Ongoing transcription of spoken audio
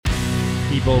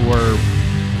people were,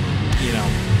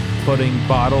 putting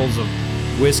bottles of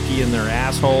whiskey in their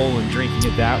asshole and drinking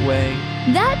it that way.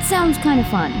 That sounds kind of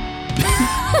fun.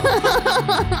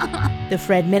 The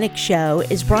Fred Minnick Show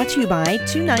is brought to you by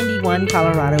 291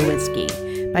 Colorado Whiskey,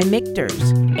 by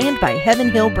Michter's, and by Heaven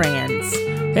Hill Brands.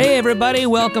 Hey everybody,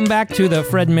 welcome back to the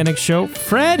Fred Minnick Show.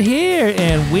 Fred here,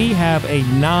 and we have a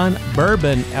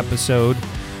non-bourbon episode.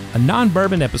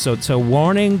 So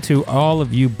warning to all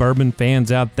of you bourbon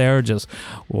fans out there, just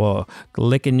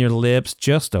licking your lips,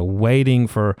 just waiting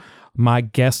for my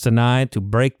guest tonight to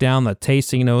break down the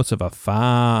tasting notes of a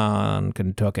fine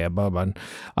Kentucky bourbon.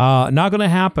 Not going to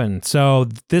happen. So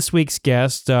this week's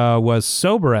guest was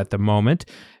sober at the moment,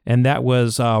 and that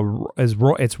was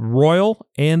it's Royal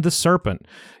and the Serpent.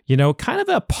 Kind of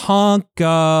a punk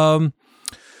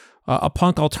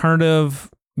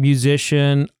alternative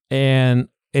musician. And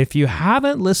if you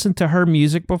haven't listened to her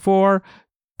music before,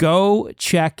 go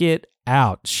check it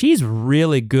out. She's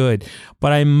really good.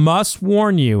 But I must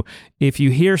warn you, if you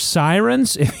hear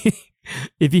sirens,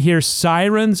 if you hear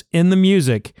sirens in the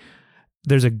music,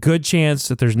 there's a good chance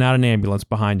that there's not an ambulance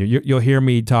behind you. You'll hear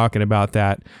me talking about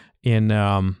that in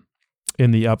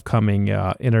the upcoming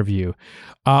interview.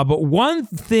 But one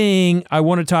thing I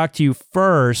want to talk to you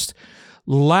first.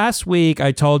 Last week,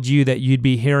 I told you that you'd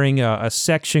be hearing a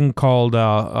section called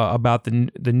about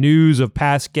the news of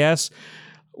past guests.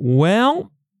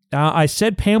 Well, I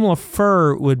said Pamela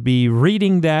Furr would be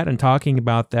reading that and talking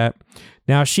about that.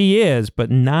 Now, she is, but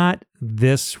not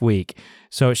this week.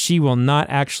 So she will not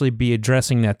actually be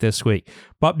addressing that this week.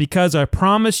 But because I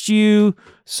promised you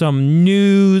some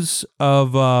news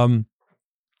of the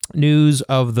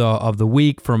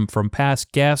week from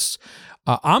past guests,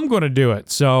 I'm going to do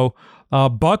it. So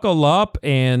buckle up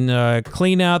and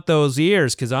clean out those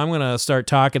ears, because I'm going to start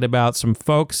talking about some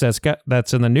folks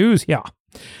that's in the news. Yeah,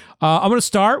 I'm going to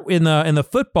start in the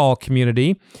football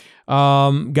community.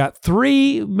 Got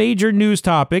three major news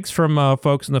topics from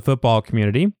folks in the football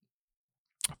community.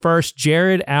 First,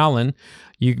 Jared Allen.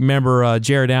 You remember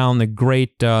Jared Allen, the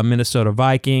great Minnesota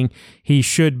Viking. He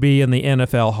should be in the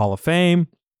NFL Hall of Fame.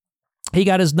 He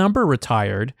got his number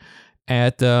retired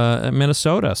at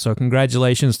Minnesota. So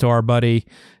congratulations to our buddy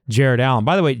Jared Allen.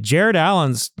 By the way, Jared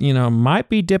Allen's, might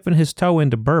be dipping his toe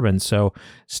into bourbon. So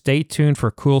stay tuned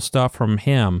for cool stuff from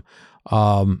him.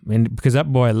 And because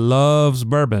that boy loves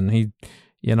bourbon. He,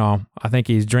 I think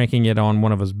he's drinking it on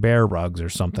one of his bear rugs or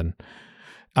something.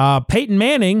 Peyton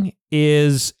Manning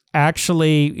is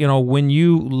actually, when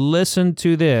you listen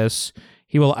to this,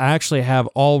 he will actually have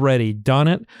already done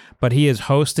it, but he is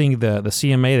hosting the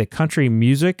CMA, the Country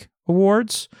Music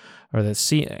Awards, or the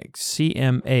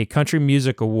CMA, Country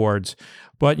Music Awards.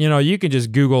 But, you can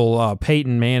just Google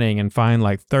Peyton Manning and find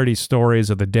like 30 stories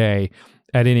of the day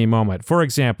at any moment. For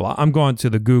example, I'm going to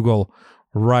the Google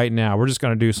right now. We're just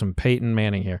going to do some Peyton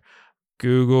Manning here.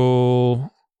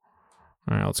 Google.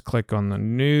 All right, let's click on the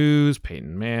news.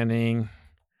 Peyton Manning.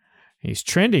 He's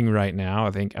trending right now.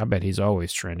 I bet he's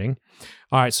always trending.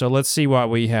 All right, so let's see what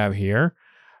we have here.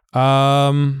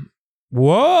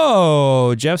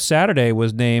 Whoa! Jeff Saturday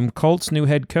was named Colts' new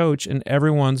head coach, and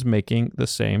everyone's making the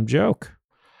same joke.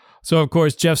 So, of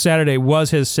course, Jeff Saturday was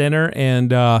his center,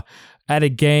 and at a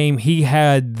game, he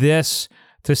had this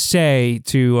to say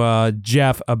to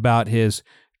Jeff about his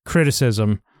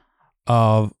criticism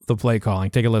of the play calling.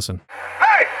 Take a listen.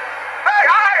 Hey,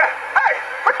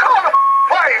 we're calling the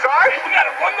plays, all right? We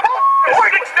gotta run the ball.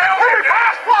 Sticks down here.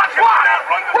 Watch.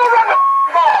 We'll run the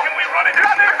ball. Can we run it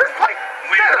down there?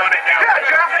 We can run it down there. Yeah,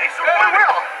 Jeff. We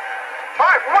will. All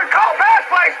right, when we call pass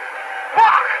plays,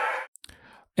 walk.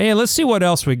 Hey, let's see what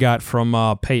else we got from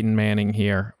Peyton Manning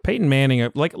here. Peyton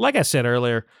Manning, like I said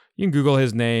earlier, you can Google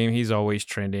his name. He's always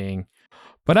trending.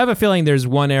 But I have a feeling there's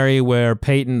one area where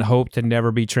Peyton hoped to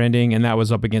never be trending, and that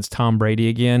was up against Tom Brady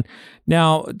again.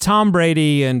 Now, Tom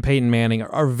Brady and Peyton Manning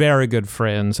are very good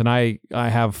friends, and I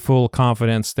have full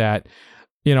confidence that,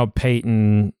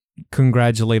 Peyton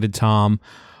congratulated Tom.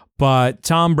 But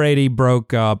Tom Brady broke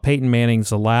Peyton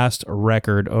Manning's last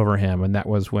record over him, and that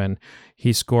was when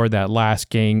he scored that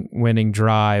last game-winning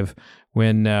drive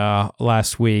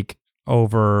last week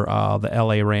over the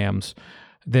LA Rams.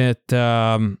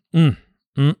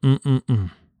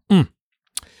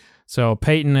 So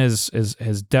Peyton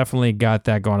has definitely got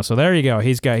that going. So there you go.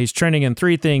 He's trending in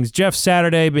three things. Jeff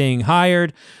Saturday being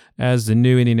hired as the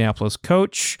new Indianapolis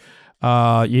coach.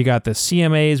 You got the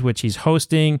CMAs, which he's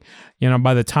hosting.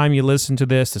 By the time you listen to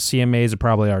this, the CMAs have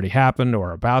probably already happened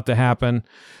or about to happen.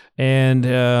 And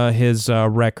his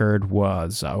record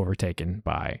was overtaken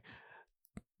by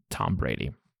Tom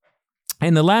Brady.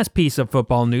 And the last piece of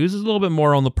football news is a little bit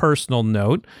more on the personal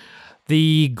note.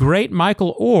 The great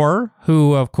Michael Oher,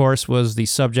 who, of course, was the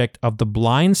subject of The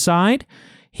Blind Side,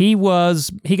 he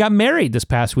got married this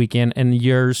past weekend, and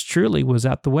yours truly was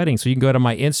at the wedding. So you can go to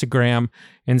my Instagram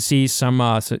and see some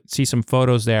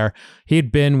photos there. He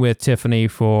had been with Tiffany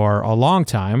for a long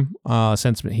time,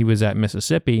 since he was at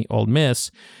Mississippi, Ole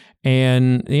Miss,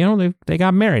 and they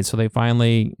got married. So they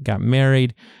finally got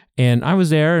married, and I was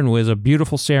there, and it was a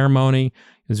beautiful ceremony.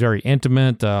 It was very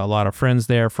intimate. A lot of friends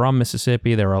there from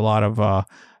Mississippi. There were a lot of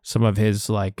some of his,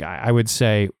 I would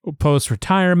say,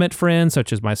 post-retirement friends,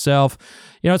 such as myself.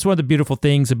 It's one of the beautiful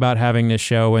things about having this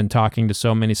show and talking to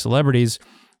so many celebrities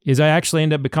is I actually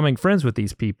end up becoming friends with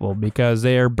these people because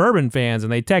they are bourbon fans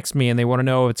and they text me and they want to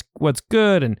know what's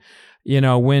good and,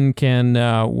 when can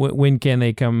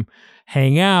they come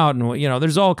hang out, and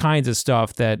there's all kinds of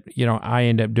stuff that I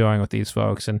end up doing with these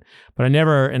folks, but I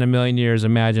never in a million years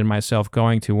imagined myself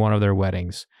going to one of their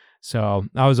weddings. So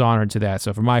I was honored to that.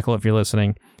 So for Michael, if you're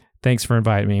listening, thanks for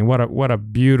inviting me. What a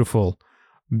beautiful,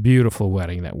 beautiful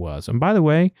wedding that was. And by the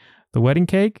way, the wedding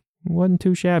cake wasn't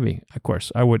too shabby. Of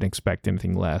course, I wouldn't expect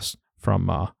anything less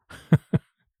from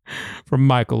from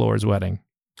Michael Oher's wedding.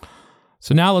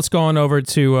 So now let's go on over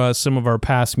to some of our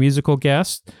past musical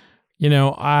guests.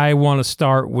 I want to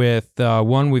start with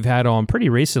one we've had on pretty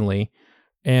recently,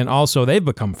 and also they've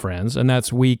become friends, and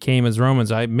that's We Came as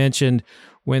Romans. I mentioned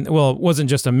it wasn't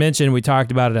just a mention, we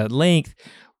talked about it at length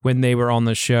when they were on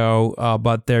the show,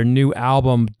 but their new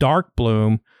album, Dark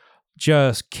Bloom,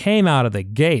 just came out of the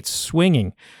gates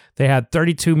swinging. They had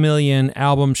 32 million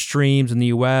album streams in the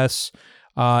U.S.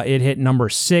 It hit number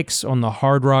 6 on the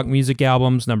hard rock music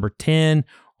albums, number 10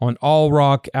 on all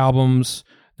rock albums,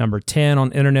 number 10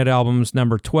 on internet albums,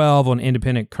 number 12 on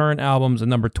independent current albums, and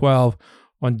number 12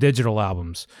 on digital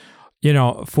albums.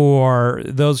 For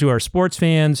those who are sports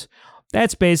fans,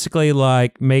 that's basically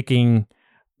like making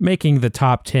the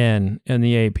top 10 in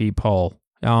the AP poll.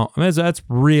 That's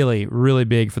really, really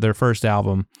big for their first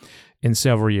album in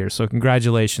several years. So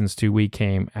congratulations to We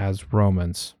Came as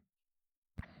Romans.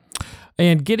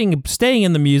 And staying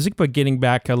in the music, but getting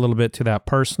back a little bit to that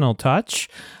personal touch,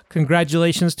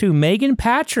 congratulations to Megan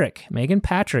Patrick. Megan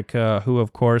Patrick, who,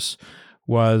 of course,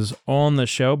 was on the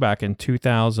show back in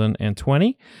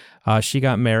 2020. She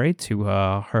got married to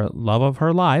her love of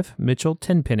her life, Mitchell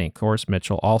Tenpenny. Of course,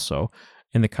 Mitchell also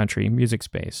in the country music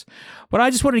space. But I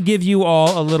just wanted to give you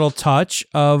all a little touch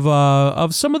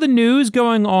of some of the news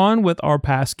going on with our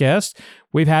past guests.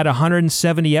 We've had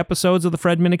 170 episodes of the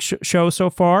Fred Minnick Show so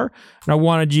far, and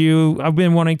I've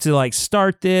been wanting to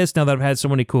start this now that I've had so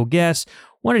many cool guests.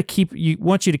 Want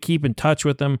you to keep in touch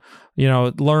with them,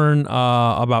 learn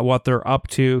about what they're up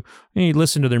to. You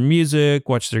listen to their music,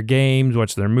 watch their games,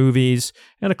 watch their movies,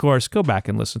 and of course, go back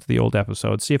and listen to the old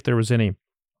episodes, see if there was any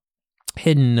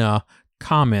hidden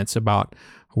comments about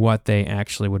what they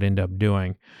actually would end up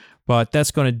doing. But that's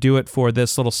going to do it for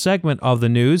this little segment of the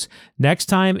news. Next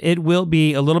time, it will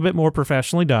be a little bit more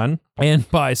professionally done and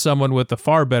by someone with a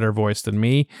far better voice than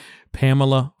me,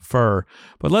 Pamela Furr.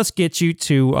 But let's get you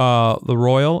to the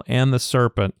Royal and the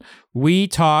Serpent. We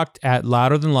talked at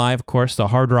Louder Than Live, of course, the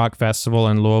Hard Rock Festival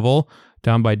in Louisville,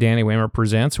 done by Danny Waymer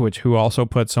Presents, who also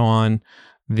puts on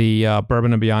the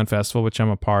Bourbon and Beyond Festival, which I'm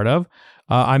a part of.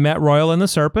 I met Royal and the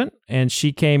Serpent, and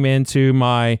she came into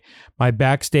my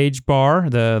backstage bar,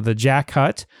 the Jack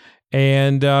Hut,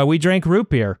 and we drank root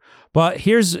beer. But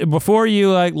before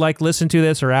you listen to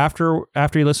this, or after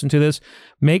you listen to this,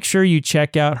 make sure you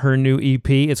check out her new EP.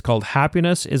 It's called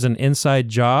Happiness is an Inside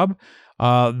Job.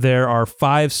 There are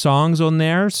 5 songs on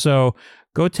there, so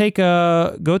go take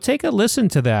a listen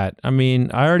to that. I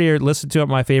mean, I already listened to it.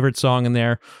 My favorite song in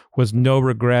there was No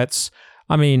Regrets.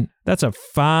 I mean, that's a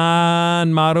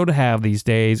fine motto to have these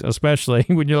days, especially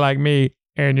when you're like me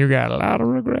and you got a lot of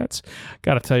regrets.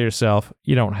 Got to tell yourself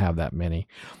you don't have that many.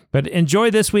 But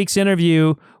enjoy this week's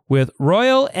interview with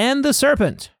Royal and the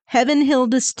Serpent. Heaven Hill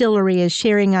Distillery is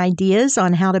sharing ideas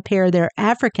on how to pair their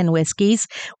African whiskeys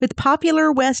with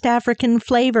popular West African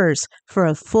flavors for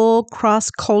a full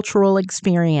cross-cultural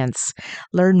experience.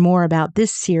 Learn more about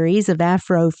this series of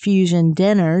Afro-fusion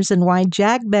dinners and why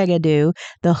Jack Begadou,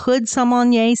 the Hood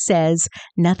Sommelier, says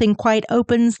nothing quite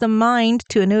opens the mind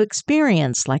to a new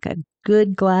experience like a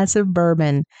good glass of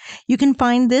bourbon. You can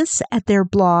find this at their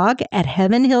blog at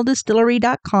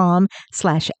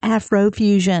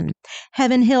heavenhilldistillery.com/Afrofusion.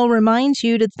 Heaven Hill reminds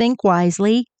you to think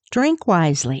wisely, drink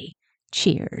wisely.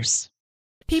 Cheers.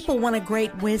 People want a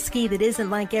great whiskey that isn't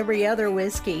like every other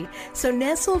whiskey. So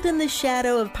nestled in the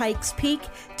shadow of Pikes Peak,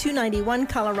 291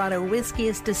 Colorado whiskey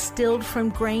is distilled from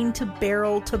grain to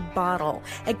barrel to bottle.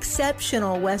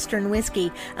 Exceptional Western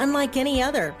whiskey, unlike any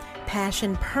other.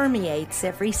 Passion permeates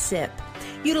every sip.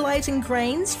 Utilizing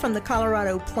grains from the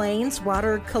Colorado Plains,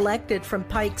 water collected from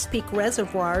Pikes Peak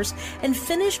reservoirs, and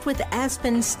finished with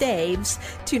aspen staves,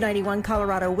 291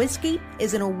 Colorado Whiskey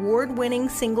is an award-winning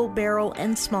single barrel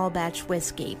and small batch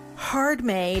whiskey. Hard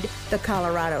made the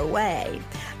Colorado way.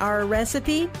 Our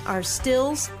recipe, our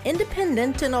stills,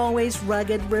 independent and always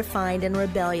rugged, refined, and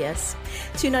rebellious.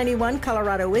 291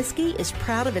 Colorado Whiskey is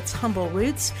proud of its humble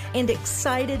roots and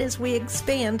excited as we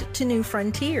expand to new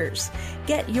frontiers.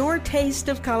 Get your taste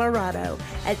of Colorado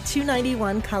at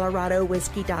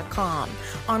 291coloradowhiskey.com.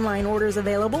 Online orders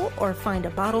available or find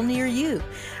a bottle near you.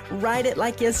 Ride it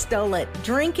like you stole it.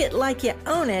 Drink it like you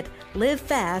own it. Live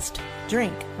fast.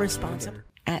 Drink responsibly.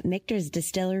 At Michter's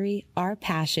Distillery, our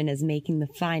passion is making the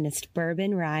finest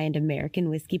bourbon, rye, and American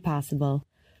whiskey possible.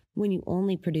 When you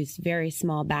only produce very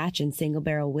small batch and single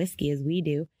barrel whiskey as we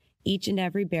do, each and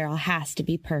every barrel has to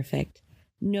be perfect.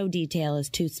 No detail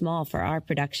is too small for our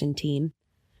production team.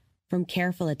 From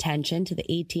careful attention to the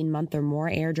 18-month or more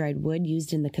air-dried wood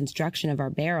used in the construction of our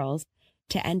barrels,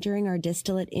 to entering our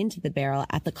distillate into the barrel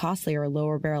at the costlier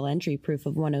lower barrel entry proof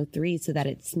of 103 so that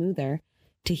it's smoother,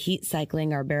 to heat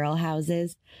cycling our barrel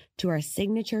houses, to our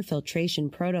signature filtration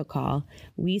protocol,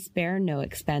 we spare no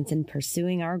expense in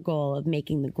pursuing our goal of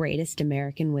making the greatest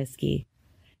American whiskey.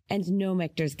 And no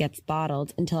Michter's gets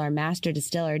bottled until our master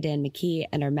distiller, Dan McKee,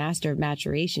 and our master of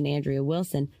maturation, Andrea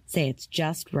Wilson, say it's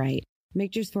just right.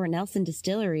 Michter's Fort Nelson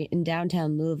Distillery in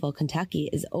downtown Louisville, Kentucky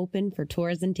is open for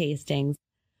tours and tastings.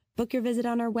 Book your visit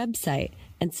on our website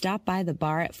and stop by the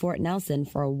bar at Fort Nelson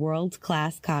for a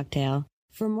world-class cocktail.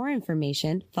 For more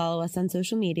information, follow us on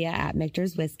social media at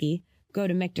Michter's Whiskey, go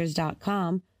to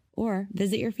Michters.com, or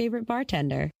visit your favorite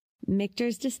bartender.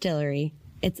 Michter's Distillery.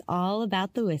 It's all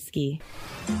about the whiskey.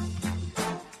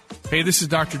 Hey, this is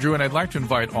Dr. Drew, and I'd like to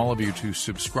invite all of you to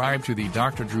subscribe to the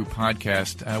Dr. Drew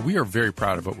podcast. We are very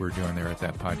proud of what we're doing there at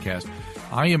that podcast.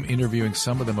 I am interviewing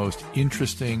some of the most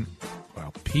interesting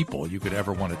people you could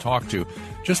ever want to talk to.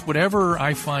 Just whatever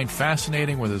I find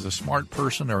fascinating, whether it's a smart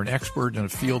person or an expert in a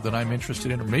field that I'm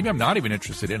interested in, or maybe I'm not even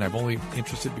interested in. I'm only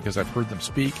interested because I've heard them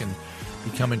speak and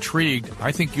become intrigued.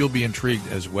 I think you'll be intrigued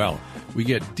as well. We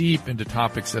get deep into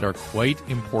topics that are quite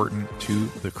important to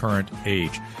the current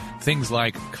age. Things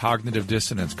like cognitive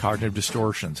dissonance, cognitive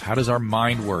distortions. How does our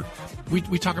mind work?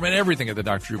 We talk about everything at the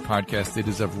Dr. Drew podcast that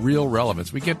is of real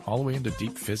relevance. We get all the way into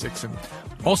deep physics and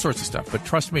all sorts of stuff. But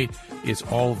trust me, it's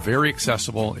all very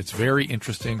accessible. It's very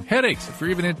interesting. Headaches. If you're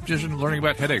even interested in learning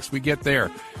about headaches, we get there.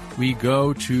 We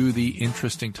go to the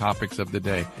interesting topics of the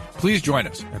day. Please join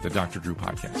us at the Dr. Drew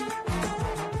podcast.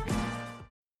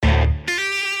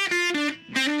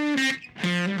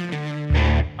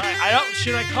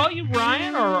 Should I call you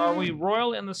Ryan, or are we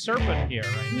Royal and the Serpent here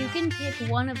right now? You can pick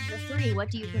one of the three.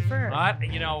 What do you prefer?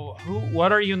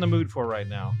 What are you in the mood for right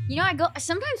now?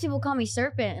 Sometimes people call me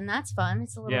Serpent, and that's fun.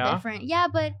 It's a little different. Yeah,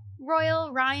 but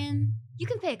Royal, Ryan, you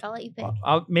can pick. I'll let you pick.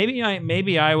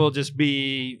 Maybe I will just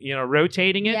be,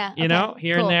 rotating it,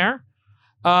 here cool. and there.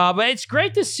 But it's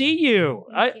great to see you.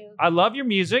 Thank you. I love your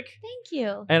music. Thank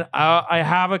you. And I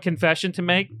have a confession to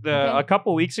make. A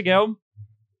couple weeks ago,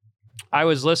 I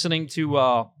was listening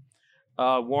to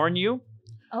Warn You.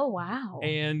 Oh, wow.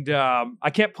 And I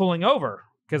kept pulling over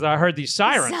because I heard these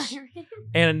sirens.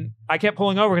 And I kept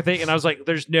pulling over and I was like,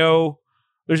 there's no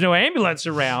ambulance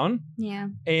around. Yeah.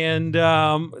 And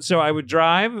so I would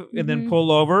drive and then pull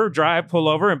over,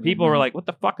 and people were like, what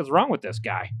the fuck is wrong with this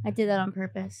guy? I did that on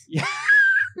purpose. Yeah.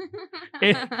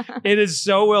 It is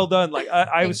so well done. Like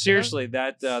I was seriously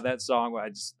that song. I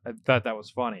thought that was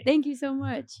funny. Thank you so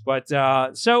much. But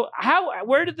so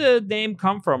where did the name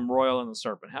come from, Royal and the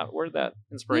Serpent? Where did that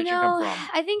inspiration come from?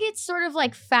 I think it's sort of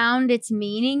like found its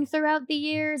meaning throughout the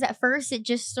years. At first, it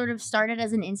just sort of started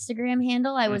as an Instagram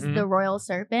handle. I was the Royal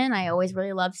Serpent. I always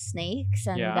really loved snakes,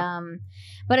 and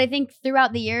but I think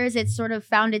throughout the years, it sort of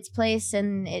found its place,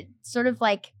 and it sort of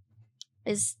like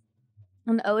is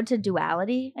an ode to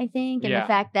duality, I think, and the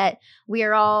fact that we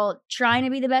are all trying to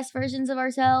be the best versions of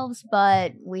ourselves,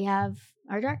 but we have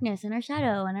our darkness and our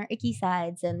shadow and our icky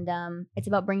sides, and it's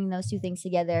about bringing those two things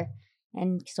together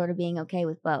and sort of being okay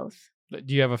with both.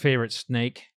 Do you have a favorite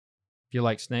snake? Do you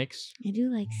like snakes? I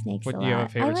do like snakes a lot. Do you have a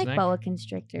favorite snake? I like boa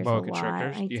constrictors a lot. Boa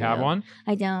constrictors? Do you have one?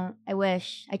 I don't. I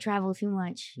wish. I travel too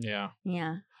much. Yeah.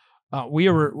 Yeah.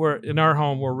 We're in our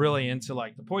home, we're really into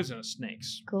like the poisonous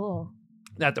snakes. Cool.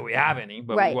 Not that we have any,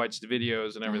 but we watch the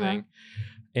videos and everything.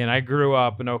 And I grew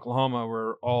up in Oklahoma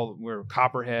where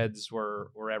copperheads were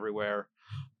everywhere,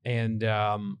 and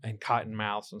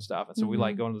cottonmouths and stuff. And so we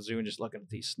like going to the zoo and just looking at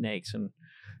these snakes, and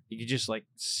you could just like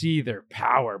see their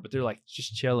power, but they're like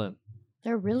just chilling.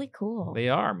 They're really cool. They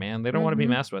are, man. They don't want to be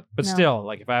messed with. But No. still,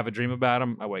 like if I have a dream about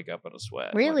them, I wake up in a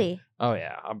sweat. Really? Like, oh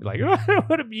yeah. I'll be like, oh, I don't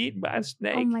want to be eaten by a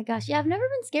snake. Oh my gosh. Yeah, I've never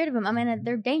been scared of them. I mean,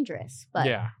 they're dangerous, but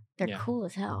yeah. they're Yeah. cool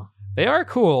as hell. They are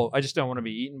cool. I just don't want to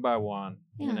be eaten by one.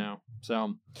 Yeah. You know.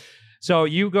 So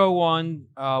you go on.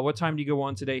 What time do you go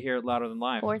on today here at Louder Than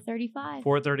Live? 4:35.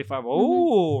 4:35.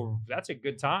 Oh, that's a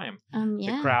good time.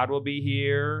 Yeah. The crowd will be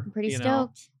here. I'm pretty you know.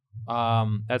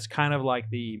 stoked. That's kind of like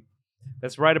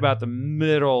that's right about the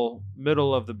middle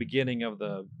of the beginning of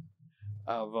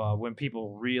when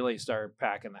people really start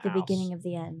packing the The house. beginning of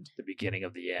the end. The beginning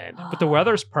of the end. But the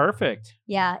weather's perfect.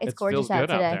 Yeah, it's It gorgeous feels out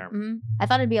good out today. there. I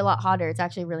thought it'd be a lot hotter. It's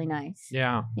actually really nice.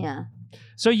 Yeah. Yeah.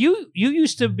 So you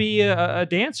used to be a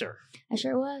dancer. I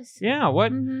sure was. Yeah.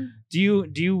 What Mm-hmm.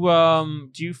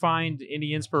 do you find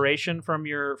any inspiration from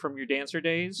your dancer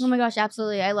days? Oh my gosh,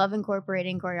 absolutely. I love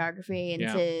incorporating choreography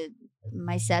into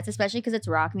my sets, especially because it's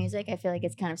rock music. I feel like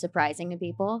it's kind of surprising to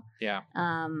people. Yeah.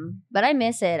 But I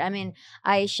miss it. I mean,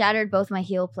 I shattered both my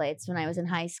heel plates when I was in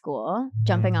high school,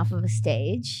 jumping off of a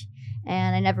stage,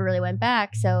 and I never really went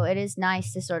back. So it is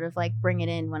nice to sort of like bring it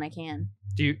in when I can.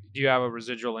 Do you have a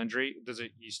residual injury?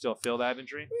 You still feel that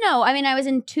injury? No, I mean, I was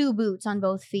in 2 boots on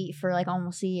both feet for like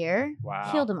almost a year. Wow.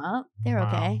 Healed them up. They're Wow.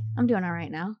 okay. I'm doing all right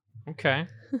now. Okay.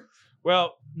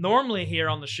 Well, normally here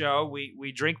on the show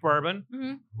we drink bourbon,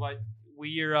 Mm-hmm. but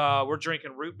we're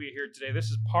drinking root beer here today. This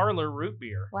is Parlor root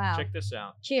beer. Wow. Check this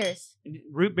out. Cheers.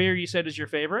 Root beer, you said, is your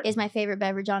favorite? Is my favorite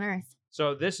beverage on earth.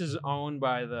 So this is owned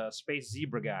by the Space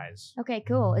Zebra guys. Okay,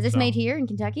 cool. Is this So- made here in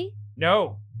Kentucky?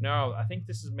 No. I think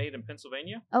this is made in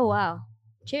Pennsylvania. Oh, wow.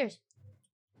 Cheers.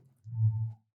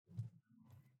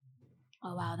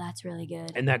 Oh, wow. That's really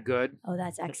good. Isn't that good? Oh,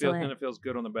 that's And excellent. it feels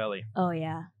good on the belly. Oh,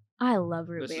 yeah. I love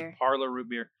root This beer. is Parlor root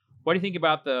beer. What do you think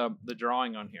about the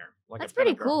drawing on here? Like That's it's got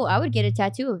pretty a girl- cool. I would get a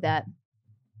tattoo of that.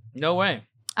 No way.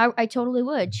 I totally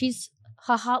would. She's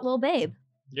a hot little babe.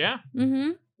 Yeah.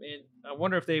 Mm-hmm. And I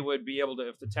wonder if they would be able to,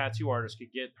 if the tattoo artist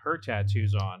could get her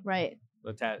tattoos on Right.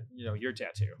 your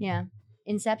tattoo, Yeah.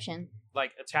 Inception.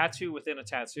 like a tattoo within a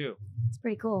tattoo. It's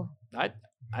pretty cool. I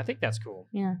think that's cool.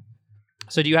 Yeah.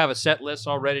 So do you have a set list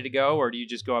all ready to go, or do you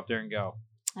just go up there and go?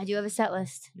 I do have a set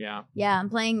list. Yeah. Yeah,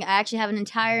 I actually have an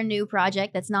entire new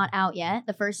project that's not out yet.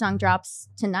 The first song drops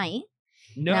tonight.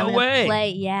 And I'm No gonna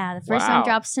way. The first Wow. song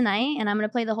drops tonight, and I'm going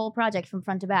to play the whole project from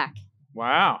front to back.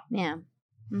 Wow. Yeah.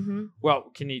 Mm-hmm. Well,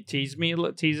 can you tease me a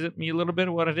little bit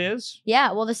of what it is?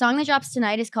 Yeah, well, the song that drops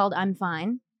tonight is called I'm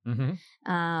Fine.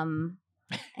 Mm-hmm.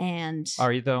 And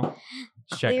Are you though?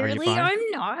 Check. Are you clearly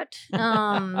fine?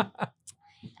 I'm not.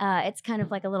 It's kind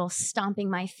of like a little stomping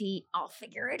my feet, I'll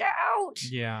figure it out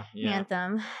Yeah.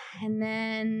 anthem. And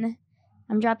then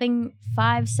I'm dropping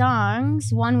 5 songs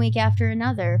 1 week after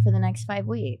another for the next 5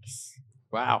 weeks.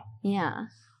 Wow. Yeah.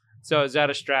 So is that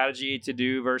a strategy to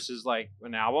do versus like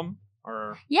an album,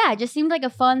 or? Yeah, it just seemed like a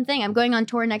fun thing. I'm going on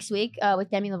tour next week with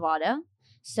Demi Lovato.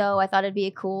 So I thought it'd be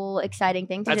a cool, exciting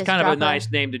thing to That's just kind of drop a nice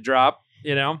name to drop,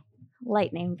 you know?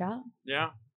 light name drop. Yeah.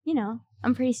 You know,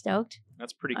 I'm pretty stoked.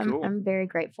 That's pretty cool. I'm very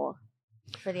grateful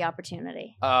for the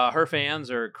opportunity. Her fans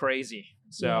are crazy.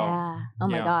 So yeah. Oh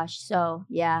my yeah. gosh. So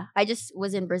yeah, I just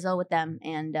was in Brazil with them,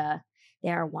 and they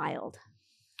are wild.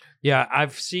 yeah, I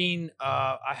have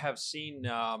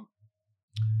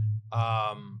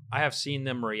seen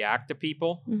them react to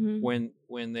people Mm-hmm.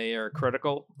 when they are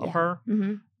critical of Yeah. her.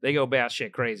 Mm-hmm. They go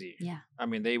batshit crazy. Yeah. I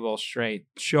mean, they will straight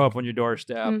show up on your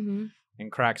doorstep Mm-hmm.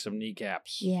 and crack some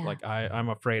kneecaps. Yeah. Like I'm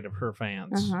afraid of her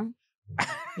fans. Uh-huh.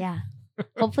 Yeah.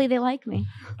 Hopefully they like me.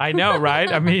 I know,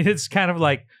 right? I mean, it's kind of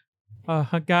like,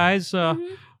 guys,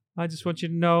 Mhm. I just want you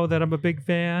to know that I'm a big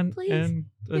fan. Please. And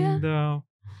I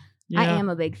yeah. am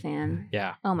a big fan.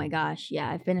 Yeah. Oh my gosh. Yeah.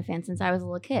 I've been a fan since I was a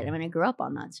little kid. I mean, I grew up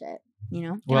on that shit. You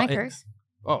know? Can Well, I curse?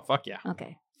 Oh, fuck yeah.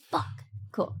 Okay. Fuck.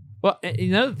 Cool. Well,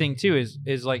 another thing too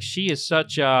is like she is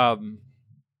such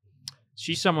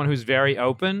she's someone who's very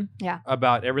open Yeah.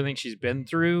 about everything she's been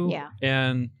through. Yeah.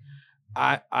 And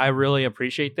I really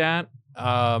appreciate that.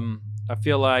 I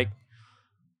feel like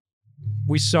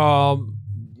we saw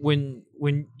when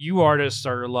you artists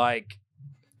are like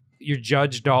you're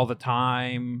judged all the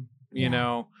time, you Yeah.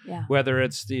 know, Yeah. whether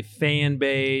it's the fan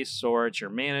base or it's your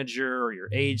manager or your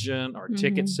agent or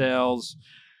ticket Mhm. sales.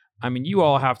 I mean, you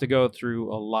all have to go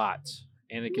through a lot,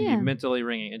 and it can Yeah. be mentally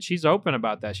ringing. And she's open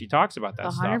about that. She talks about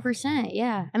that stuff. 100%.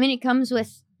 Yeah. I mean, it comes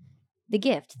with the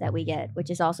gift that we get, which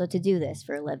is also to do this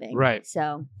for a living. Right.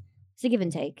 So it's a give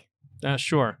and take.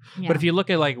 Sure. Yeah. But if you look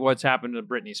at like what's happened to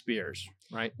Britney Spears,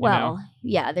 right? Well,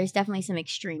 yeah, there's definitely some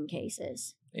extreme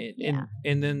cases.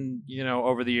 And then, you know,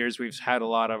 over the years, we've had a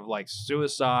lot of like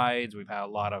suicides. We've had a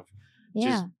lot of Yeah.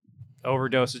 just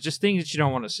overdoses, just things that you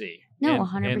don't want to see. No,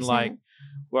 And 100%. like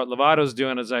what Lovato's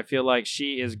doing is I feel like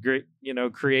she is great,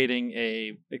 creating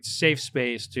a safe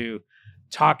space to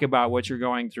talk about what you're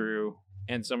going through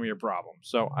and some of your problems.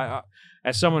 So I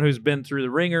as someone who's been through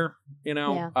the ringer,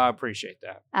 I appreciate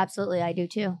that. Absolutely, I do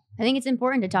too. I think it's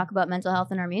important to talk about mental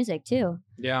health in our music too.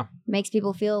 Yeah. Makes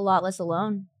people feel a lot less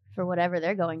alone for whatever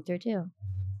they're going through too.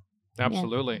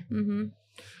 Absolutely. Yeah. Mm-hmm.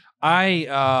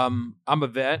 I'm a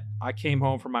vet. I came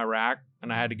home from Iraq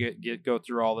and I had to go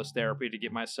through all this therapy to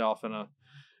get myself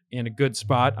in a good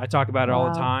spot. I talk about it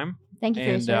all the time. Thank you for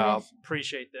your service.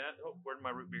 Appreciate that. Oh, where did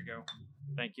my root beer go?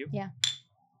 Thank you. Yeah.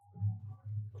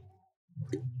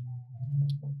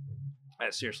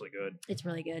 That's seriously good. It's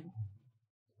really good.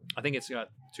 I think it's got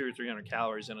 200 or 300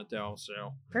 calories in it though,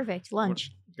 so perfect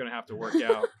lunch. I'm gonna have to work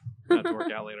out.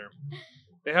 Later.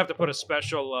 They have to put a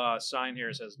special sign here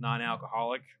that says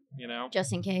non-alcoholic.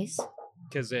 Just in case.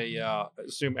 Because they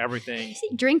assume everything.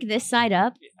 Drink this side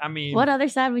up. I mean, what other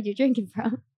side would you drink it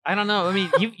from? I don't know. I mean,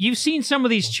 you've seen some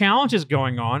of these challenges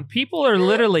going on. People are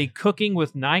literally cooking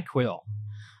with NyQuil.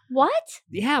 What?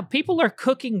 Yeah, people are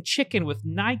cooking chicken with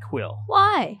NyQuil.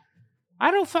 Why? I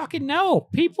don't fucking know.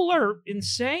 People are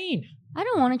insane. I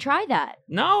don't want to try that.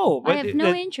 No, but I have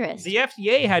no interest. The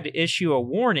FDA had to issue a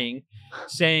warning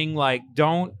saying like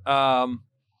don't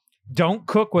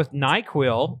cook with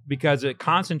NyQuil because it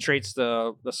concentrates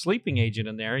the sleeping agent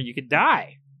in there and you could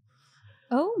die.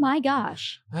 Oh my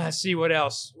gosh. Let's see what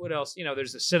else.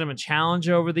 There's the cinnamon challenge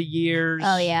over the years.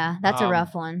 Oh yeah, that's a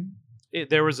rough one.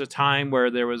 There was a time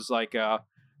where there was like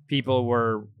people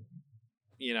were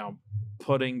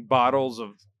putting bottles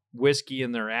of whiskey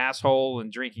in their asshole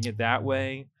and drinking it that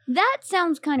way. That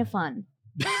sounds kind of fun.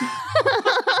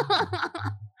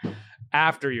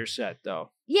 After your set, though.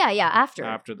 Yeah, after.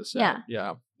 After the set.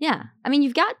 Yeah. I mean,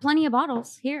 you've got plenty of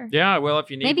bottles here. Yeah, well,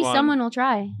 if you need maybe one, someone will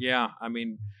try. Yeah, I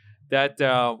mean, that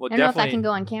will I don't know if that can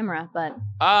go on camera, but...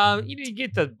 you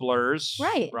get the blurs.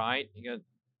 Right?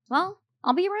 Well,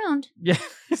 I'll be around. Yeah.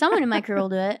 Someone in my crew will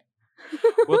do it.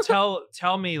 Well,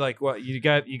 tell me like what you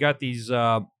got these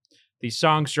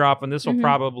songs dropping. This will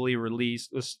probably release.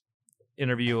 This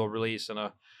interview will release in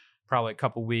probably a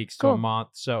couple weeks to a month.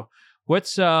 So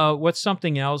what's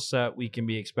something else that we can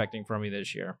be expecting from you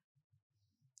this year?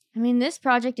 I mean, this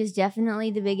project is definitely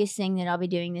the biggest thing that I'll be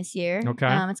doing this year. Okay.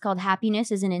 It's called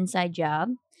Happiness is an Inside Job.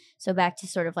 So back to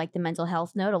sort of like the mental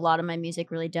health note, a lot of my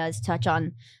music really does touch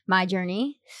on my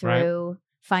journey through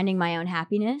finding my own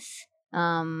happiness.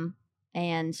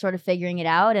 And sort of figuring it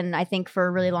out. And I think for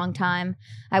a really long time,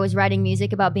 I was writing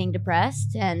music about being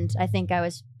depressed. And I think I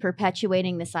was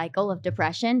perpetuating the cycle of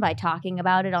depression by talking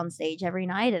about it on stage every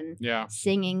night and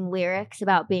singing lyrics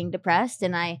about being depressed.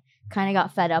 And I kind of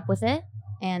got fed up with it.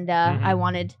 And I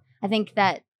think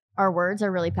that our words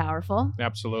are really powerful.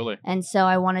 Absolutely. And so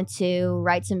I wanted to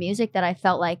write some music that I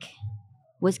felt like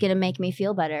was going to make me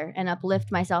feel better and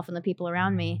uplift myself and the people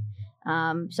around me.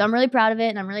 So I'm really proud of it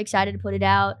and I'm really excited to put it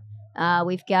out.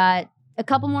 We've got a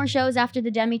couple more shows after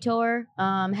the Demi tour,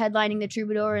 headlining the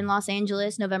Troubadour in Los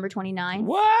Angeles, November 29th.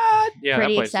 What? Yeah,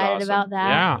 pretty that place excited is awesome. about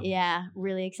that. Yeah,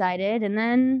 really excited. And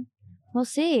then we'll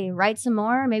see. Write some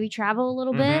more, maybe travel a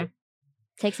little bit,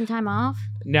 take some time off.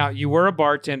 Now, you were a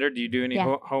bartender. Do you do any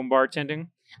home bartending?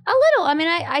 A little. I mean,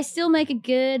 I still make a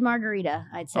good margarita,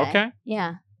 I'd say. Okay.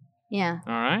 Yeah. All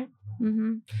right.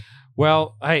 Mm-hmm.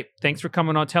 Well, hey, thanks for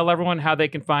coming on. Tell everyone how they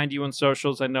can find you on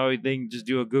socials. I know they can just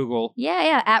do a Google.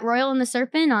 Yeah. At Royal and the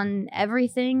Serpent on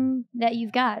everything that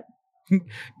you've got.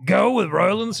 Go with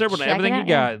Royal and the Serpent on everything you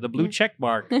got. The blue check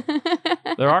mark.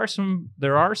 There are some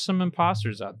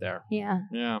imposters out there.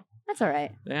 Yeah. That's all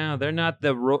right. Yeah, they're not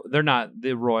the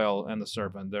Royal and the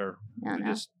Serpent. They're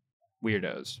just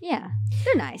weirdos. Yeah,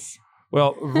 they're nice.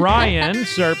 Well, Ryan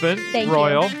Serpent,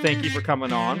 Royal, thank you for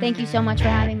coming on. Thank you so much for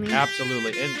having me.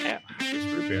 Absolutely. And this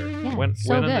root beer. Yeah, win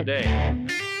so good. Of the day.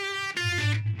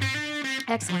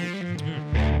 Excellent.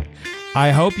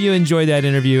 I hope you enjoyed that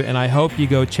interview, and I hope you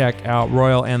go check out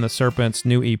Royal and the Serpent's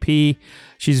new EP.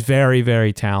 She's very,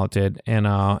 very talented. And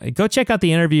go check out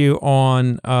the interview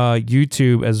on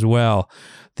YouTube as well.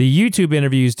 The YouTube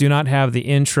interviews do not have the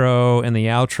intro and the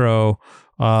outro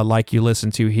like you listen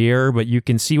to here, but you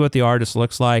can see what the artist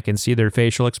looks like and see their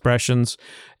facial expressions.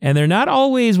 And they're not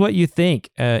always what you think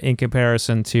in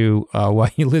comparison to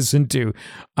what you listen to.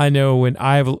 I know when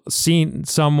I've seen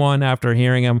someone after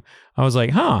hearing them, I was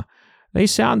like, they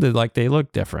sounded like they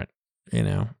look different,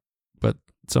 but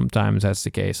sometimes that's the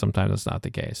case. Sometimes it's not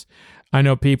the case. I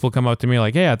know people come up to me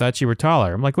like, hey, I thought you were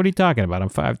taller. I'm like, what are you talking about? I'm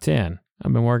 5'10".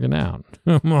 I've been working out.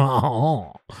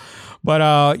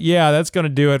 But that's going to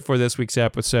do it for this week's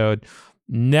episode.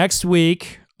 Next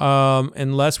week,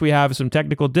 unless we have some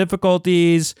technical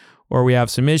difficulties or we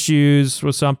have some issues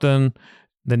with something,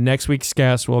 the next week's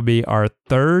guest will be our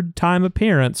third time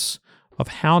appearance of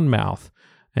Houndmouth.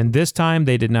 And this time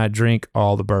they did not drink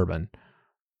all the bourbon.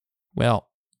 Well,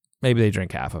 maybe they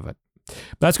drink half of it.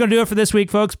 That's going to do it for this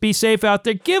week, folks. Be safe out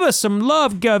there. Give us some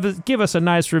love. Give us a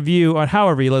nice review on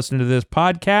however you listen to this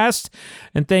podcast.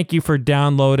 And thank you for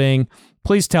downloading.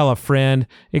 Please tell a friend.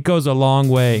 It goes a long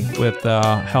way with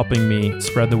helping me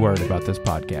spread the word about this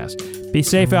podcast. Be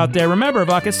safe out there. Remember,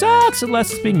 vodka sucks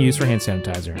unless it's being used for hand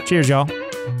sanitizer. Cheers, y'all.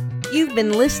 You've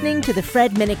been listening to The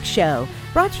Fred Minnick Show,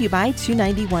 brought to you by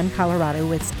 291 Colorado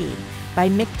Whiskey, by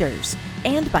Michter's,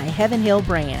 and by Heaven Hill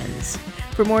Brands.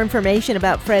 For more information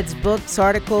about Fred's books,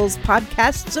 articles,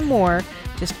 podcasts, and more,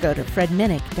 just go to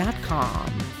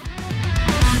fredminnick.com.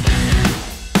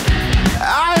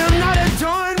 I am not a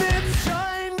tournament.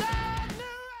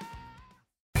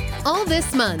 All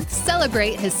this month,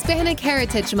 celebrate Hispanic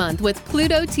Heritage Month with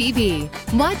Pluto TV.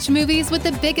 Watch movies with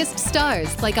the biggest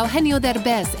stars like Eugenio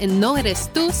Derbez in No Eres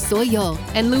Tú, Soy Yo,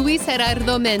 and Luis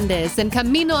Gerardo Méndez in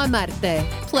Camino a Marte.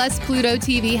 Plus, Pluto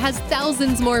TV has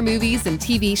thousands more movies and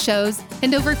TV shows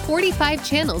and over 45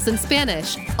 channels in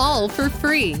Spanish, all for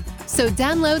free. So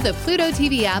download the Pluto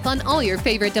TV app on all your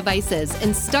favorite devices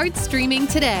and start streaming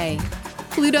today.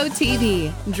 Pluto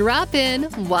TV. Drop in,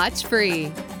 watch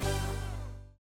free.